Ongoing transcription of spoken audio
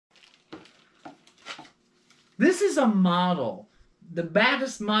This is a model, the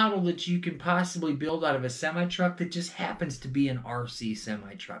baddest model that you can possibly build out of a semi-truck that just happens to be an RC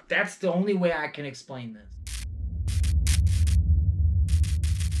semi-truck. That's the only way I can explain this.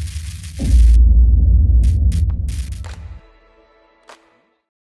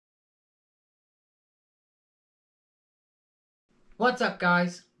 What's up,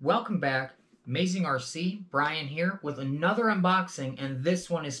 guys? Welcome back. Amazing RC, Brian here with another unboxing, and this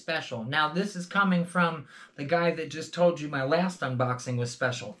one is special. Now, this is coming from the guy that just told you my last unboxing was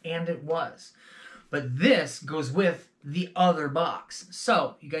special, and it was. But this goes with the other box.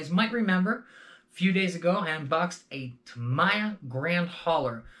 So, you guys might remember, a few days ago, I unboxed a Tamiya Grand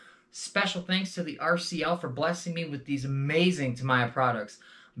Hauler. Special thanks to the RCL for blessing me with these amazing Tamiya products.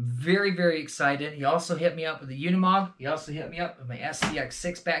 Very, very excited. He also hit me up with a Unimog. He also hit me up with my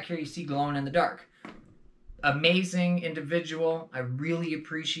SCX6 back here you see glowing in the dark. Amazing individual. I really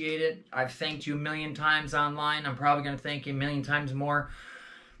appreciate it. I've thanked you a million times online. I'm probably going to thank you a million times more.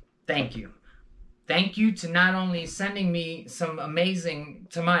 Thank you. Thank you to not only sending me some amazing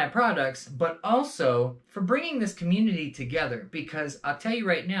Tamiya products, but also for bringing this community together. Because I'll tell you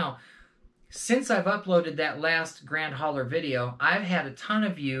right now, since I've uploaded that last Grand Hauler video, I've had a ton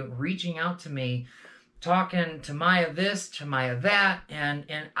of you reaching out to me, talking Tamiya this, Tamiya that, and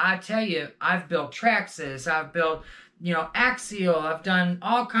I tell you, I've built Traxxas, I've built, Axial, I've done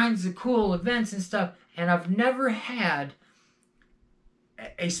all kinds of cool events and stuff, and I've never had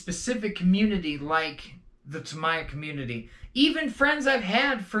a specific community like the Tamiya community. Even friends I've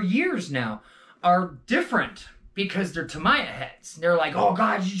had for years now are different, because they're Tamiya heads. They're like, oh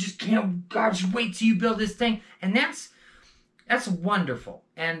God, you just can't, God, just wait till you build this thing. And that's wonderful.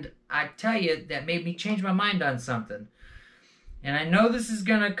 And I tell you, that made me change my mind on something. And I know this is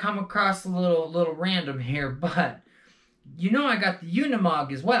gonna come across a little random here, but I got the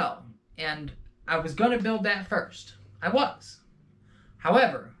Unimog as well. And I was gonna build that first. I was.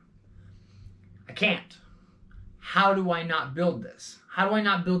 However, I can't. How do I not build this? How do I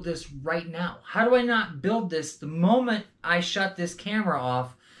not build this right now? How do I not build this the moment I shut this camera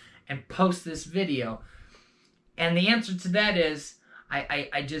off and post this video? And the answer to that is,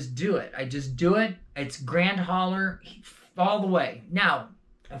 I just do it. I just do it. It's Grand Hauler all the way. Now,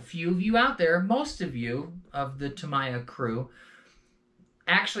 a few of you out there, most of you of the Tamiya crew,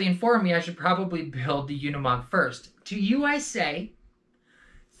 actually informed me I should probably build the Unimog first. To you I say,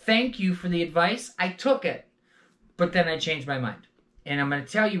 thank you for the advice. I took it. But then I changed my mind. And I'm going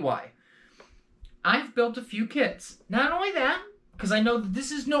to tell you why. I've built a few kits. Not only that, because I know that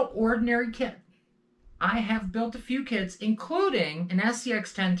this is no ordinary kit. I have built a few kits, including an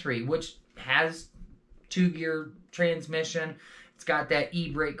SCX-10.3, which has 2-gear transmission. It's got that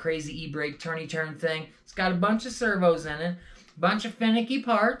e-brake, crazy e-brake turny-turn thing. It's got a bunch of servos in it, a bunch of finicky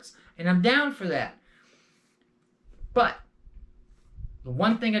parts, and I'm down for that. But the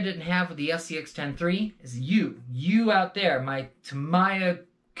one thing I didn't have with the SCX-10.3 is you out there, my Tamiya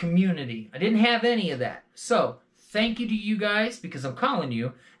community. I didn't have any of that. So, thank you to you guys, because I'm calling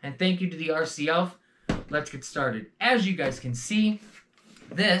you, and thank you to the RCL. Let's get started. As you guys can see,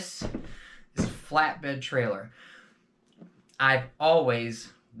 this is a flatbed trailer. I've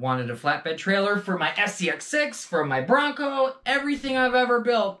always wanted a flatbed trailer for my SCX6, for my Bronco, everything I've ever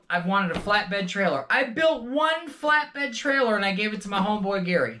built. I've wanted a flatbed trailer. I built one flatbed trailer and I gave it to my homeboy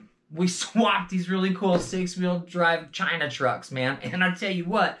Gary. We swapped these really cool 6-wheel drive China trucks, man. And I tell you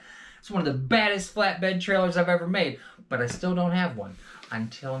what, it's one of the baddest flatbed trailers I've ever made. But I still don't have one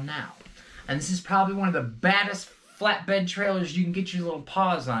until now. And this is probably one of the baddest flatbed trailers you can get your little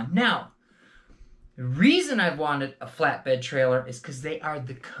paws on. Now, the reason I've wanted a flatbed trailer is because they are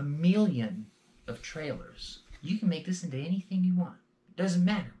the chameleon of trailers. You can make this into anything you want. It doesn't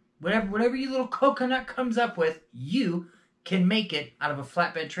matter. Whatever your little coconut comes up with, you can make it out of a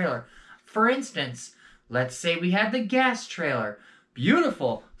flatbed trailer. For instance, let's say we had the gas trailer.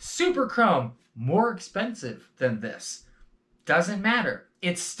 Beautiful, super chrome, more expensive than this. Doesn't matter.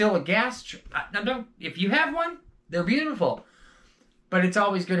 It's still a gas trailer. If you have one, they're beautiful. But it's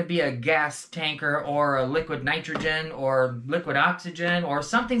always going to be a gas tanker or a liquid nitrogen or liquid oxygen or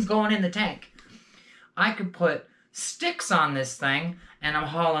something's going in the tank. I could put sticks on this thing and I'm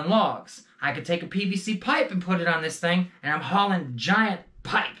hauling logs. I could take a PVC pipe and put it on this thing and I'm hauling giant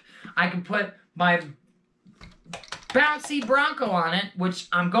pipe. I could put my bouncy Bronco on it, which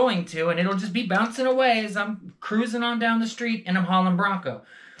I'm going to, and it'll just be bouncing away as I'm cruising on down the street and I'm hauling Bronco.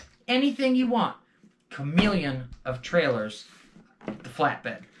 Anything you want. Chameleon of trailers. The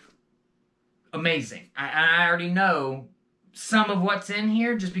flatbed. Amazing. I already know some of what's in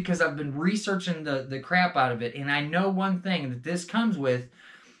here just because I've been researching the crap out of it. And I know one thing, that this comes with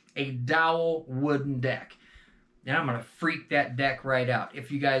a dowel wooden deck. and I'm going to freak that deck right out.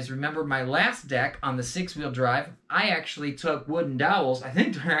 If you guys remember my last deck on the 6-wheel drive, I actually took wooden dowels. I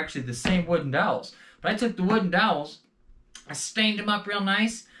think they're actually the same wooden dowels. But I took the wooden dowels, I stained them up real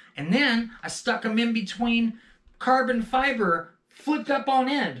nice, and then I stuck them in between carbon fiber flipped up on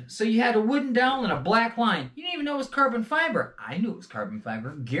end. So you had a wooden dowel and a black line. You didn't even know it was carbon fiber. I knew it was carbon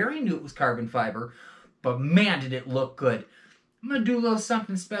fiber. Gary knew it was carbon fiber. But man, did it look good. I'm going to do a little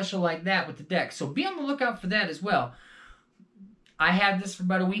something special like that with the deck. So be on the lookout for that as well. I had this for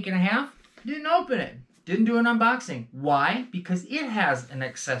about a week and a half. Didn't open it. Didn't do an unboxing. Why? Because it has an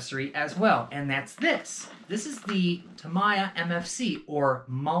accessory as well. And that's this. This is the Tamiya MFC, or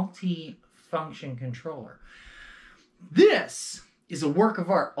multi-function controller. This is a work of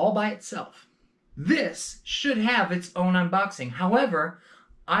art all by itself. This should have its own unboxing. However,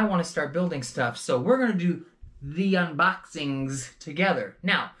 I want to start building stuff. So we're going to do the unboxings together.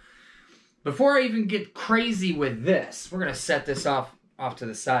 Now, before I even get crazy with this, we're going to set this off to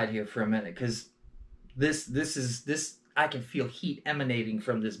the side here for a minute, because this I can feel heat emanating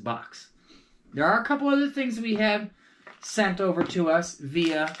from this box. There are a couple other things we have sent over to us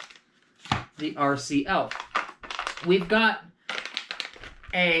via the RC Elf. We've got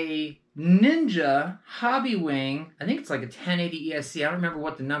a Ninja Hobby Wing. I think it's like a 1080 ESC. I don't remember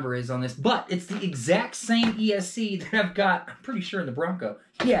what the number is on this, but it's the exact same ESC that I've got, I'm pretty sure, in the Bronco.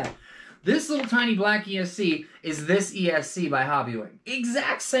 Yeah, this little tiny black ESC is this ESC by Hobby Wing.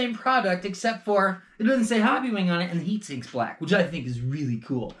 Exact same product, except for it doesn't say Hobby Wing on it and the heatsink's black, which I think is really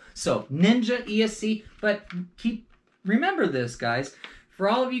cool. So, Ninja ESC, but remember this, guys. For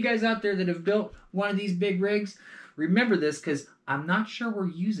all of you guys out there that have built one of these big rigs, remember this, because I'm not sure we're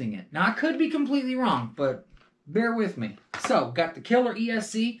using it. Now, I could be completely wrong, but bear with me. So, got the killer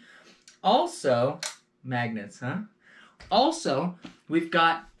ESC. Also, magnets, huh? Also, we've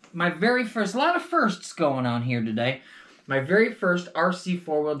got my very first, a lot of firsts going on here today. My very first RC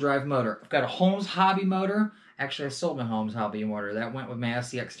 4-wheel drive motor. I've got a Holmes Hobby motor. Actually, I sold my Holmes Hobby motor. That went with my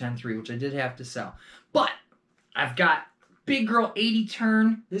SCX 10.3, which I did have to sell. But I've got Big Girl 80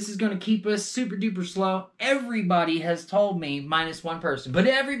 turn. This is going to keep us super duper slow. Everybody has told me, minus one person, but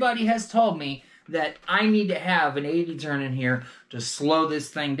everybody has told me that I need to have an 80 turn in here to slow this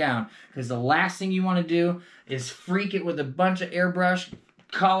thing down. Because the last thing you want to do is freak it with a bunch of airbrush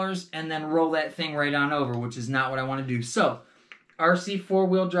colors and then roll that thing right on over, which is not what I want to do. So, RC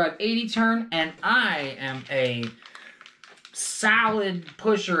 4-wheel drive 80 turn, and I am a solid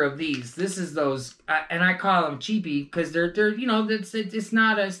pusher of these. This is those, and I call them cheapy because they're you know, it's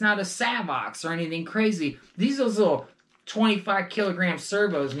not a Savox or anything crazy. These are those little 25 kilogram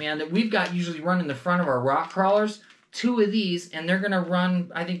servos, man, that we've got usually running the front of our rock crawlers. 2 of these, and they're gonna run,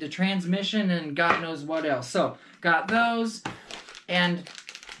 I think, the transmission and God knows what else. So, got those, and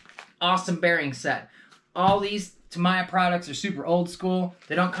awesome bearing set. All these Tamiya products are super old school.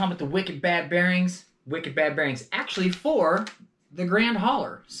 They don't come with the wicked bad bearings. Wicked bad bearings actually for the Grand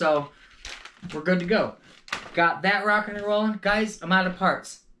Hauler. So we're good to go. Got that rocking and rolling. Guys, I'm out of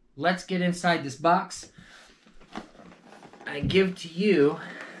parts. Let's get inside this box. I give to you,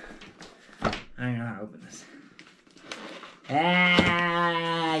 I don't know how to open this.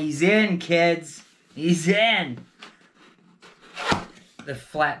 Ah, he's in, kids. He's in. The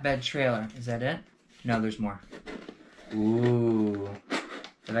flatbed trailer. Is that it? No, there's more. Ooh.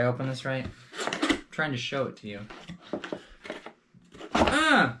 Did I open this right? I'm trying to show it to you.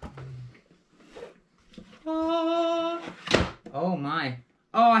 Oh my.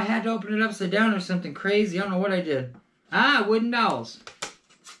 Oh, I had to open it upside down or something crazy. I don't know what I did. Ah, wooden dowels.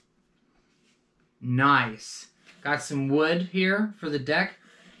 Nice. Got some wood here for the deck.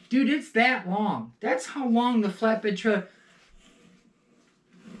 Dude, it's that long. That's how long the flatbed trailer...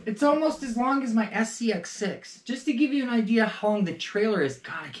 It's almost as long as my SCX6. Just to give you an idea how long the trailer is.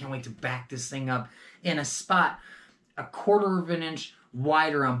 God, I can't wait to back this thing up in a spot 1/4 of an inch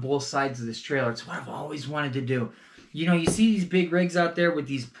wider on both sides of this trailer. It's what I've always wanted to do. You know, you see these big rigs out there with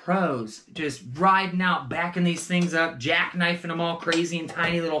these pros just riding out, backing these things up, jackknifing them all crazy in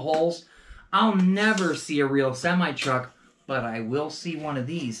tiny little holes. I'll never see a real semi-truck, but I will see one of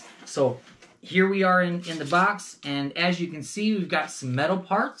these. So here we are in the box, and as you can see, we've got some metal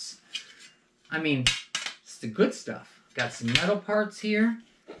parts. I mean, it's the good stuff. Got some metal parts here,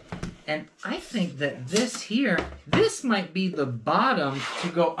 and I think that this here, this might be the bottom to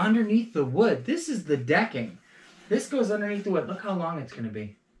go underneath the wood. This is the decking. This goes underneath the wood. Look how long it's going to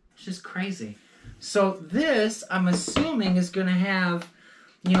be. It's just crazy. So this, I'm assuming, is going to have,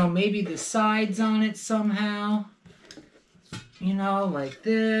 you know, maybe the sides on it somehow. You know, like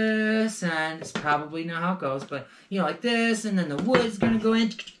this, and it's probably not how it goes, but, you know, like this, and then the wood's gonna go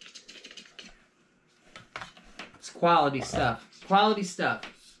in. quality stuff. Quality stuff.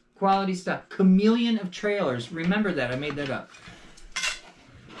 Quality stuff. Chameleon of trailers. Remember that. I made that up.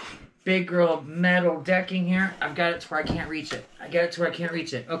 Big girl metal decking here. I've got it to where I can't reach it. I got it to where I can't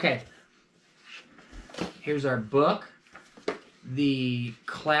reach it. Okay. Here's our book. The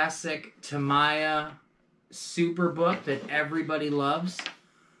classic Tamiya super book that everybody loves.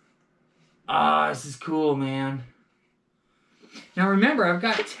 Ah, this is cool, man. Now remember, I've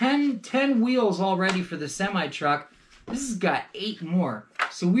got 10 wheels already for the semi-truck. This has got 8 more.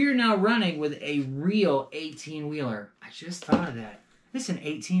 So we are now running with a real 18-wheeler. I just thought of that. This is an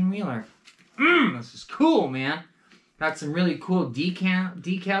 18-wheeler. This is cool, man. Got some really cool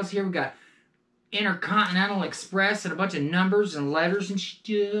decals here. We got Intercontinental Express and a bunch of numbers and letters and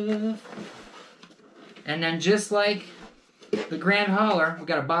stuff. And then just like the Grand Hauler, we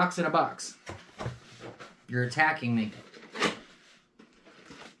got a box in a box. You're attacking me.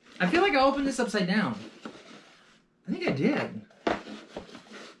 I feel like I opened this upside down. I think I did.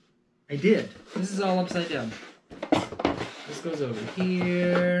 I did. This is all upside down. This goes over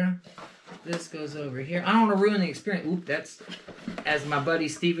here. This goes over here. I don't want to ruin the experience. Oop, that's, as my buddy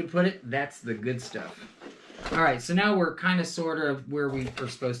Steve would put it, that's the good stuff. All right, so now we're kind of sort of where we were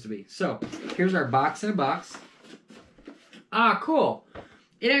supposed to be. So here's our box in a box. Ah, cool.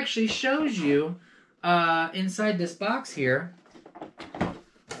 It actually shows you inside this box here,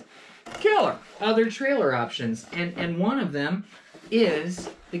 killer, other trailer options. And one of them is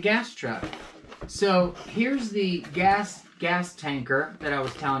the gas truck. So here's the gas tanker that I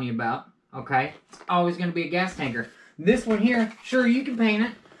was telling you about. Okay, it's always going to be a gas tanker. This one here, sure, you can paint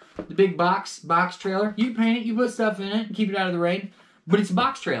it. The big box trailer, you paint it, you put stuff in it, and keep it out of the rain. But it's a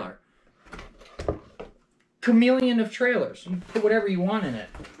box trailer. Chameleon of trailers. You can put whatever you want in it.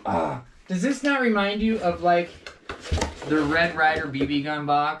 Does this not remind you of like the Red Ryder BB gun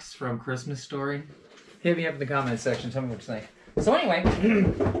box from Christmas Story? Hit me up in the comments section. Tell me what you think. So anyway,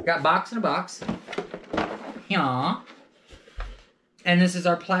 got box in a box. Yeah. And this is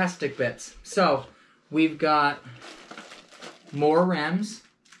our plastic bits. So we've got more rims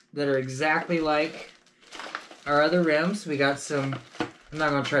that are exactly like our other rims. We got some, I'm not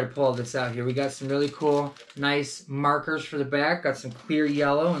going to try to pull this out here. We got some really cool, nice markers for the back. Got some clear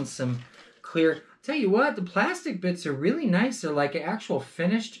yellow and some clear. Tell you what, the plastic bits are really nice. They're like an actual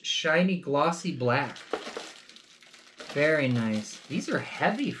finished, shiny, glossy black. Very nice. These are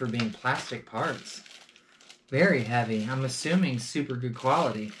heavy for being plastic parts. Very heavy. I'm assuming super good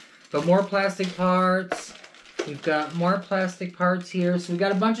quality. But more plastic parts. We've got more plastic parts here. So we've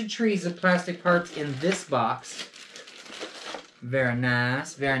got a bunch of trees of plastic parts in this box. Very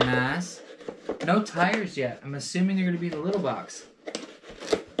nice. Very nice. No tires yet. I'm assuming they're going to be in the little box.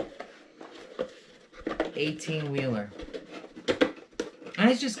 18-wheeler. And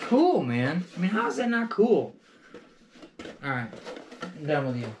it's just cool, man. I mean, how is that not cool? Alright. I'm done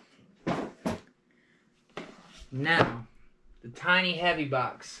with you. Now, the tiny heavy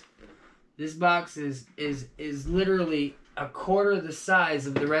box. This box is literally a quarter the size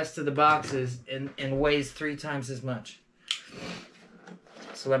of the rest of the boxes and weighs 3 times as much.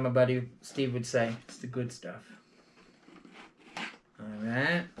 So like my buddy Steve would say, it's the good stuff.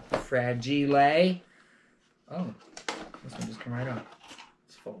 Alright. Fragile. Oh, this one just come right off.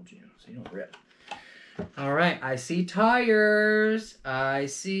 Let's fold you so you don't rip. Alright, I see tires. I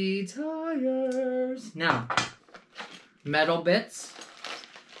see tires. Now, metal bits.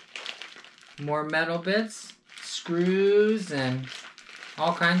 More metal bits. Screws and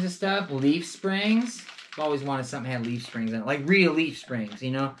all kinds of stuff. Leaf springs. I've always wanted something that had leaf springs in it. Like real leaf springs,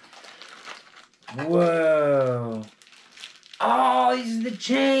 you know? Whoa. Oh, these are the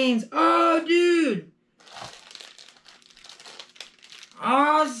chains. Oh, dude.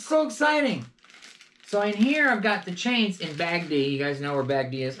 Oh, this is so exciting. So in here, I've got the chains in Bag D. You guys know where Bag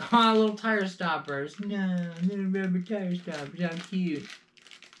D is. Oh, little tire stoppers. No, little rubber tire stoppers. How cute.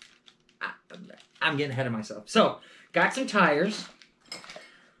 I'm getting ahead of myself. So, got some tires.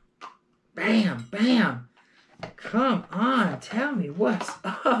 Bam, bam. Come on, tell me what's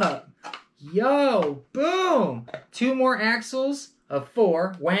up. Yo, boom. 2 more axles of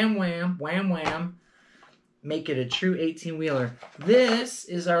 4. Wham, wham, wham, wham. Make it a true 18-wheeler. This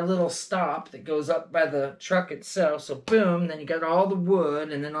is our little stop that goes up by the truck itself. So boom, then you got all the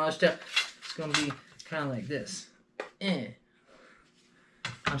wood and then all that stuff. It's going to be kind of like this.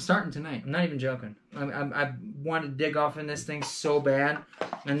 I'm starting tonight. I'm not even joking. I want to dig off in this thing so bad.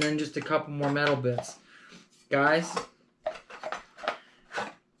 And then just a couple more metal bits. Guys,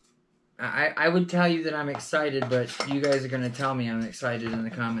 I would tell you that I'm excited, but you guys are going to tell me I'm excited in the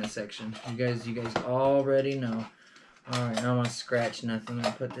comment section. You guys already know. Alright, I don't want to scratch nothing. I'm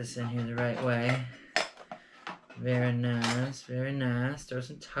going to put this in here the right way. Very nice, very nice. Throw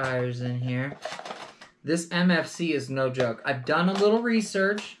some tires in here. This MFC is no joke. I've done a little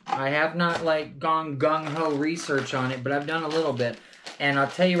research. I have not like gone gung-ho research on it, but I've done a little bit. And I'll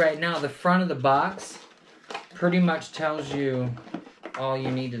tell you right now, the front of the box pretty much tells you all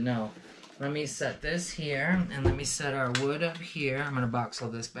you need to know. Let me set this here, and let me set our wood up here. I'm going to box all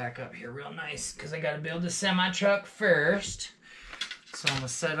this back up here real nice, because I got to build the semi-truck first. So I'm going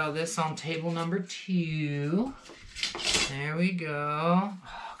to set all this on table number 2. There we go.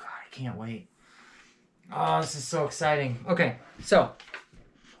 Oh, God, I can't wait. Oh, this is so exciting. Okay, so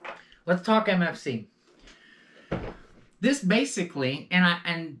let's talk MFC. This basically,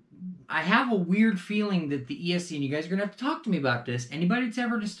 and I have a weird feeling that the ESC, and you guys are going to have to talk to me about this. Anybody that's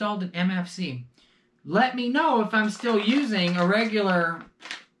ever installed an MFC, let me know if I'm still using a regular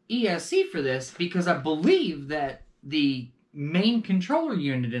ESC for this, because I believe that the main controller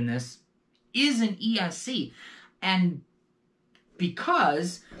unit in this is an ESC. And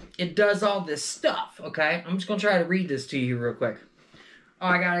because it does all this stuff, okay? I'm just going to try to read this to you real quick. Oh,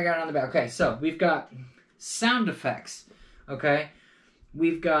 I got it on the back. Okay, so we've got sound effects, okay?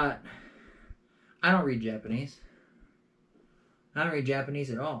 We've got... I don't read Japanese. I don't read Japanese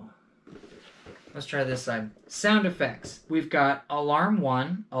at all. Let's try this side. Sound effects. We've got alarm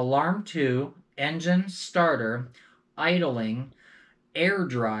 1, alarm 2, engine starter, idling, air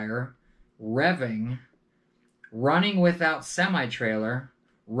dryer, revving, running without semi-trailer,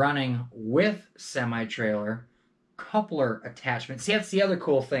 running with semi-trailer, coupler attachment. See, that's the other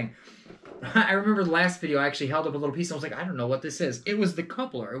cool thing. I remember the last video I actually held up a little piece and I was like, I don't know what this is. It was the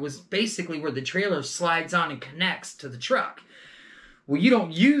coupler. It was basically where the trailer slides on and connects to the truck. Well, you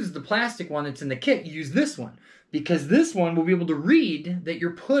don't use the plastic one that's in the kit. You use this one, because this one will be able to read that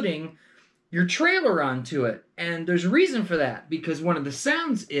you're putting your trailer onto it. And there's a reason for that, because one of the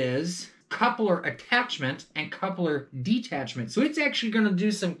sounds is coupler attachment and coupler detachment. So it's actually going to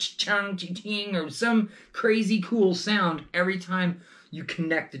do some chang ting or some crazy cool sound every time you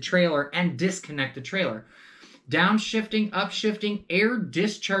connect the trailer and disconnect the trailer. Downshifting, upshifting, air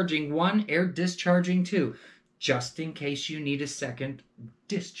discharging 1, air discharging 2, just in case you need a second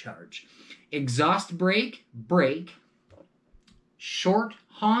discharge. Exhaust brake, brake. Short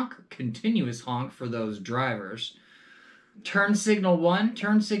honk, continuous honk for those drivers. Turn signal 1,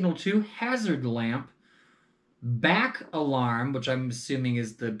 turn signal 2, hazard lamp. Back alarm, which I'm assuming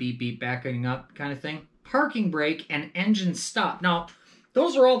is the beep beep backing up kind of thing. Parking brake and engine stop. Now,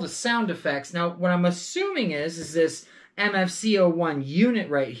 those are all the sound effects. Now, what I'm assuming is this MFC01 unit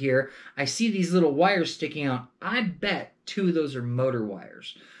right here. I see these little wires sticking out. I bet 2 of those are motor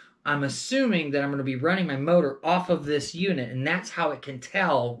wires. I'm assuming that I'm going to be running my motor off of this unit, and that's how it can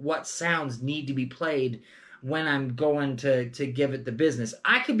tell what sounds need to be played when I'm going to give it the business.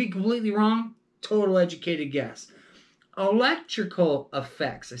 I could be completely wrong. Total educated guess. Electrical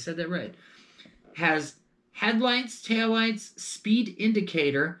effects. I said that right. Has headlights, taillights, speed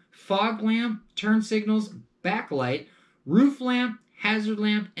indicator, fog lamp, turn signals, backlight, roof lamp, hazard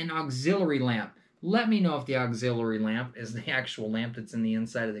lamp, and auxiliary lamp. Let me know if the auxiliary lamp is the actual lamp that's in the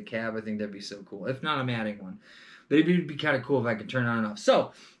inside of the cab. I think that'd be so cool. If not, I'm adding one. But it'd be kind of cool if I could turn it on and off.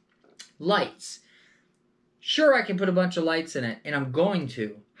 So, lights. Sure, I can put a bunch of lights in it, and I'm going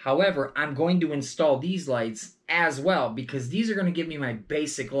to. However, I'm going to install these lights as well, because these are going to give me my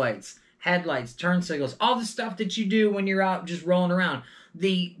basic lights. Headlights, turn signals, all the stuff that you do when you're out just rolling around.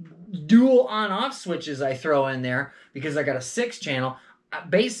 The dual on-off switches I throw in there, because I got a 6-channel.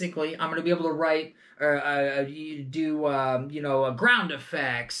 Basically, I'm going to be able to write or do ground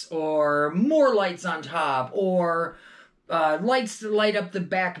effects, or more lights on top, or lights to light up the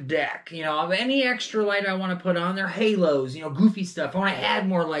back deck. You know, any extra light I want to put on there, halos, goofy stuff. I want to add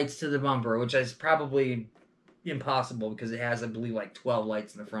more lights to the bumper, which is probably impossible because it has, I believe, like 12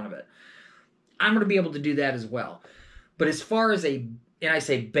 lights in the front of it. I'm going to be able to do that as well. But as far as and I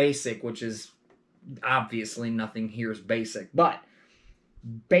say basic, which is obviously nothing here is basic, but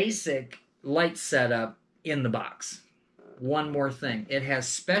basic light setup in the box. One more thing. It has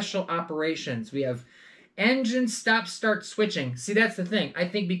special operations. We have engine stop start switching. See, that's the thing. I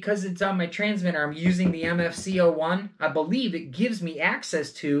think because it's on my transmitter, I'm using the MFC01. I believe it gives me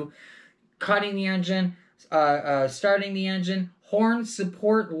access to cutting the engine, starting the engine, horn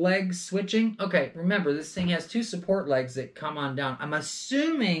support leg switching. Okay, remember, this thing has 2 support legs that come on down. I'm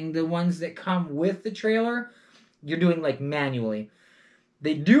assuming the ones that come with the trailer, you're doing like manually.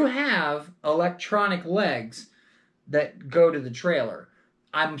 They do have electronic legs that go to the trailer.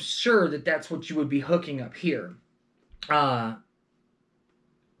 I'm sure that that's what you would be hooking up here.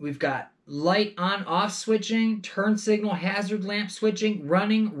 We've got light on-off switching, turn signal, hazard lamp switching,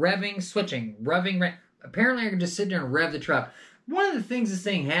 running, revving, switching. Apparently, I can just sit there and rev the truck. One of the things this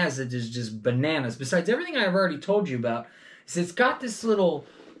thing has that is just bananas, besides everything I've already told you about, is it's got this little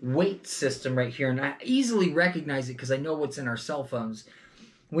weight system right here, and I easily recognize it because I know what's in our cell phones.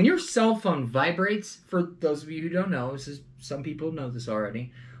 When your cell phone vibrates, for those of you who don't know, some people know this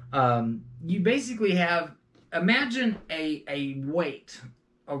already, you basically have, imagine a weight,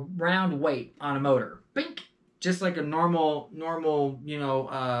 a round weight on a motor. Bink! Just like a normal,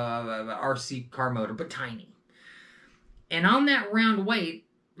 RC car motor, but tiny. And on that round weight,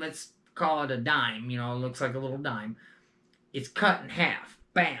 let's call it a dime, it looks like a little dime, it's cut in half.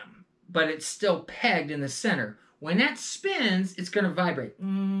 Bam! But it's still pegged in the center. When that spins, it's going to vibrate.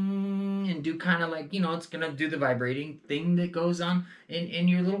 And do kind of like, it's going to do the vibrating thing that goes on in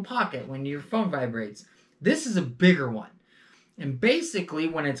your little pocket when your phone vibrates. This is a bigger one. And basically,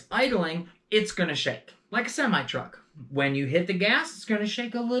 when it's idling, it's going to shake. Like a semi-truck. When you hit the gas, it's going to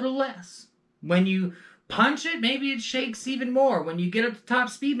shake a little less. When you punch it, maybe it shakes even more. When you get up to top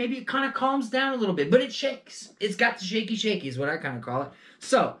speed, maybe it kind of calms down a little bit. But it shakes. It's got the shaky is what I kind of call it.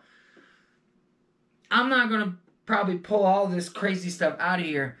 So, I'm not going to probably pull all this crazy stuff out of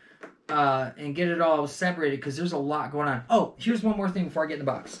here and get it all separated because there's a lot going on. Oh, here's one more thing before I get in the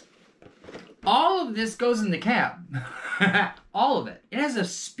box. All of this goes in the cab. All of it. It has a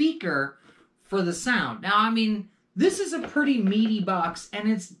speaker for the sound. Now, I mean, this is a pretty meaty box and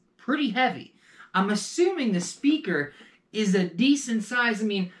it's pretty heavy. I'm assuming the speaker is a decent size. I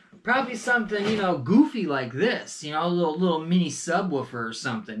mean, probably something, goofy like this. A little mini subwoofer or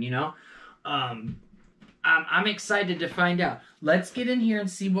something, I'm excited to find out. Let's get in here and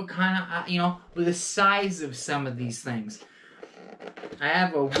see what kind of, the size of some of these things. I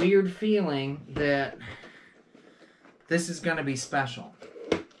have a weird feeling that this is going to be special.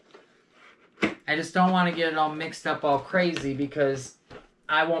 I just don't want to get it all mixed up all crazy because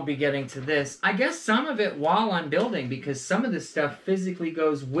I won't be getting to this. I guess some of it while I'm building because some of this stuff physically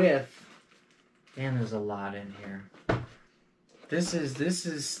goes with... Man, there's a lot in here. This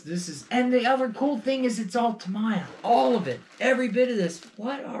is, and the other cool thing is it's all Tamiya. All of it. Every bit of this.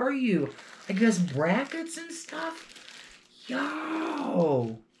 What are you? I guess brackets and stuff?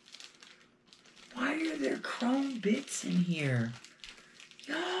 Yo! Why are there chrome bits in here?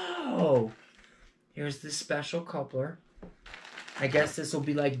 Yo! Here's this special coupler. I guess this will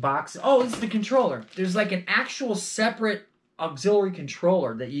be like box. Oh, this is the controller. There's like an actual separate auxiliary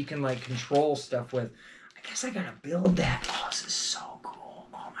controller that you can like control stuff with. I guess I gotta build that. Oh, this is so cool.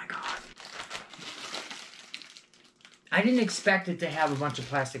 Oh my god. I didn't expect it to have a bunch of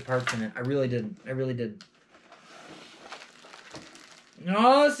plastic parts in it. I really didn't. I really did.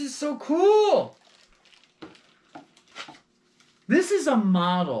 Oh, this is so cool. This is a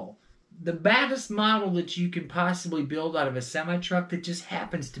model. The baddest model that you can possibly build out of a semi-truck that just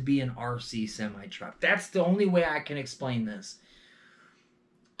happens to be an RC semi-truck. That's the only way I can explain this.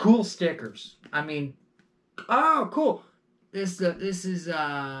 Cool stickers. I mean... Oh, cool! This is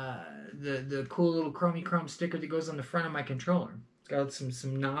the cool little chrome sticker that goes on the front of my controller. It's got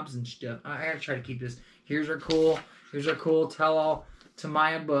some knobs and stuff. I gotta try to keep this. Here's our cool tell-all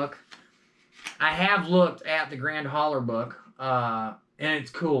Tamiya book. I have looked at the Grand Hauler book, and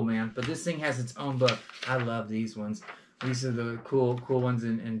it's cool, man. But this thing has its own book. I love these ones. These are the cool ones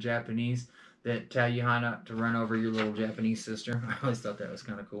in Japanese that tell you how not to run over your little Japanese sister. I always thought that was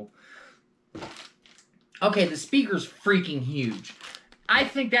kind of cool. Okay, the speaker's freaking huge. I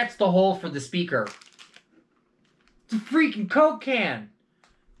think that's the hole for the speaker. It's a freaking Coke can.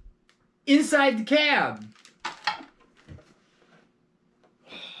 Inside the cab.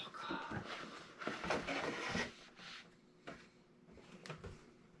 Oh, God.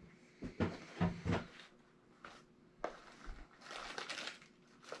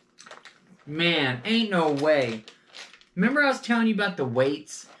 Man, ain't no way. Remember I was telling you about the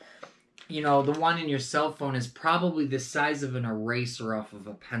weights? The one in your cell phone is probably the size of an eraser off of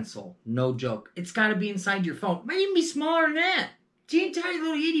a pencil. No joke. It's got to be inside your phone. It might even be smaller than that. Teeny tiny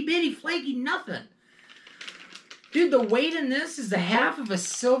little itty bitty flaky nothing. Dude, the weight in this is the half of a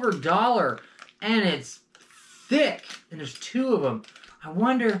silver dollar. And it's thick. And there's two of them. I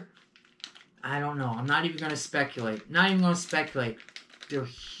wonder... I don't know. I'm not even going to speculate. They're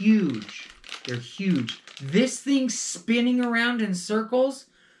huge. They're huge. This thing spinning around in circles...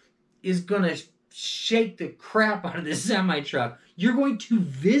 is going to shake the crap out of this semi-truck. You're going to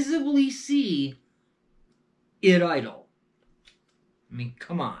visibly see it idle. I mean,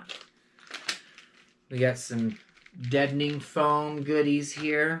 come on. We got some deadening foam goodies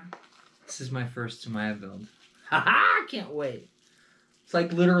here. This is my first Tamiya build. Haha, I can't wait. It's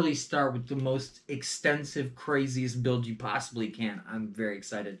like literally start with the most extensive, craziest build you possibly can. I'm very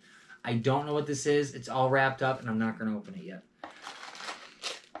excited. I don't know what this is. It's all wrapped up, and I'm not going to open it yet.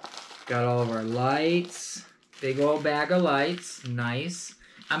 Got all of our lights. Big old bag of lights. Nice.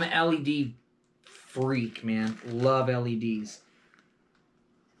 I'm an LED freak, man. Love LEDs.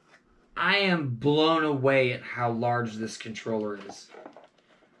 I am blown away at how large this controller is.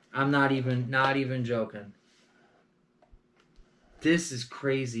 I'm not even joking. This is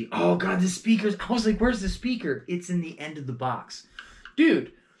crazy. Oh god, the speakers. I was like, where's the speaker? It's in the end of the box.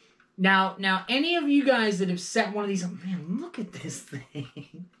 Dude, now any of you guys that have set one of these, man, look at this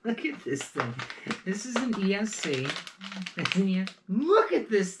thing. Look at this thing. This is an ESC. Look at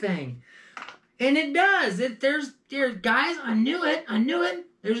this thing. And it does. There's guys, I knew it.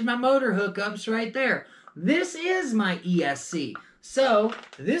 There's my motor hookups right there. This is my ESC. So,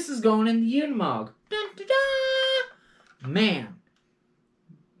 this is going in the Unimog. Dun, dun, dun. Man.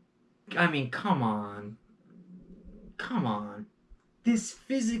 I mean, come on. Come on. This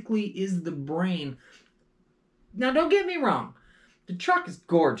physically is the brain. Now, don't get me wrong. The truck is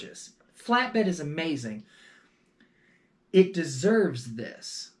gorgeous. Flatbed is amazing. It deserves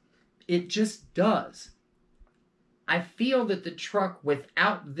this. It just does. I feel that the truck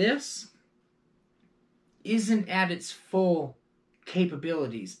without this isn't at its full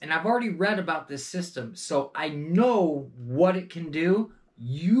capabilities. And I've already read about this system, so I know what it can do.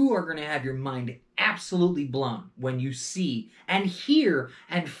 You are going to have your mind absolutely blown when you see and hear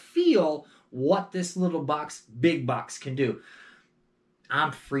and feel what this little box, big box, can do.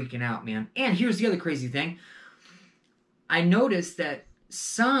 I'm freaking out, man. And here's the other crazy thing. I noticed that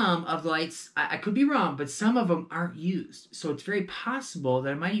some of the lights, I could be wrong, but some of them aren't used. So it's very possible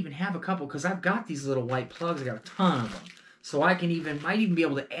that I might even have a couple, because I've got these little white plugs. I got a ton of them. So I might even be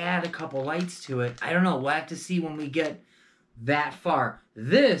able to add a couple lights to it. I don't know. We'll have to see when we get that far.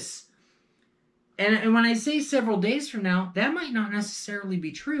 This, and when I say several days from now, that might not necessarily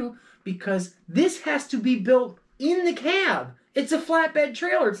be true, because this has to be built in the cab. It's a flatbed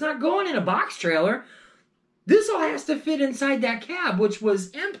trailer. It's not going in a box trailer. This all has to fit inside that cab, which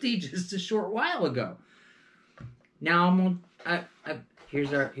was empty just a short while ago. Now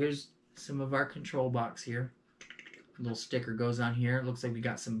here's some of our control box here. A little sticker goes on here. It looks like we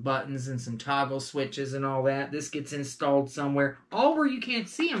got some buttons and some toggle switches and all that. This gets installed somewhere. All where you can't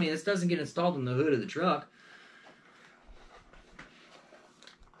see. I mean, this doesn't get installed in the hood of the truck.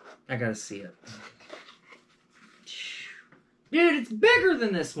 I gotta see it. Dude, it's bigger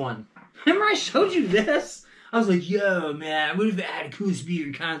than this one. Remember I showed you this? I was like, yo, man, what if it had a cool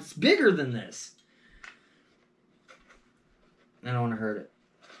speaker? It's bigger than this. I don't want to hurt it.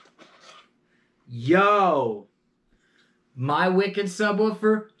 Yo! My wicked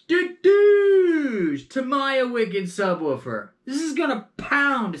subwoofer. Tamiya wicked subwoofer. This is going to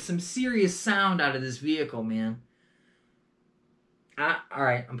pound some serious sound out of this vehicle, man.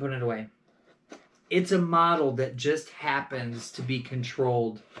 Alright, I'm putting it away. It's a model that just happens to be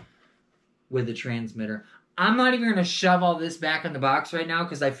controlled with a transmitter. I'm not even going to shove all this back in the box right now,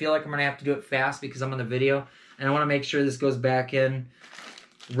 because I feel like I'm going to have to do it fast because I'm on the video. And I want to make sure this goes back in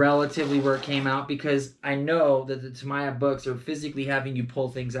relatively where it came out, because I know that the Tamiya books are physically having you pull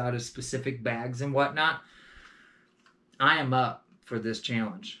things out of specific bags and whatnot. I am up for this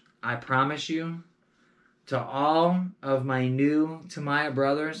challenge. I promise you, to all of my new Tamiya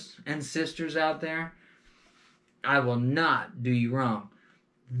brothers and sisters out there, I will not do you wrong.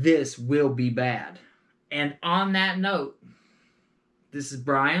 This will be bad. And on that note, this is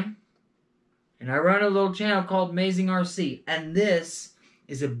Brian, and I run a little channel called Amazing RC, and this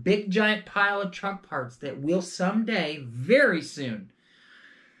is a big giant pile of truck parts that will someday, very soon,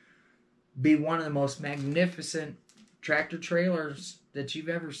 be one of the most magnificent tractor trailers that you've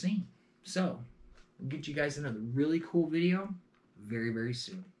ever seen. So, I'll get you guys another really cool video very, very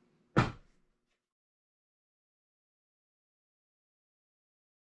soon.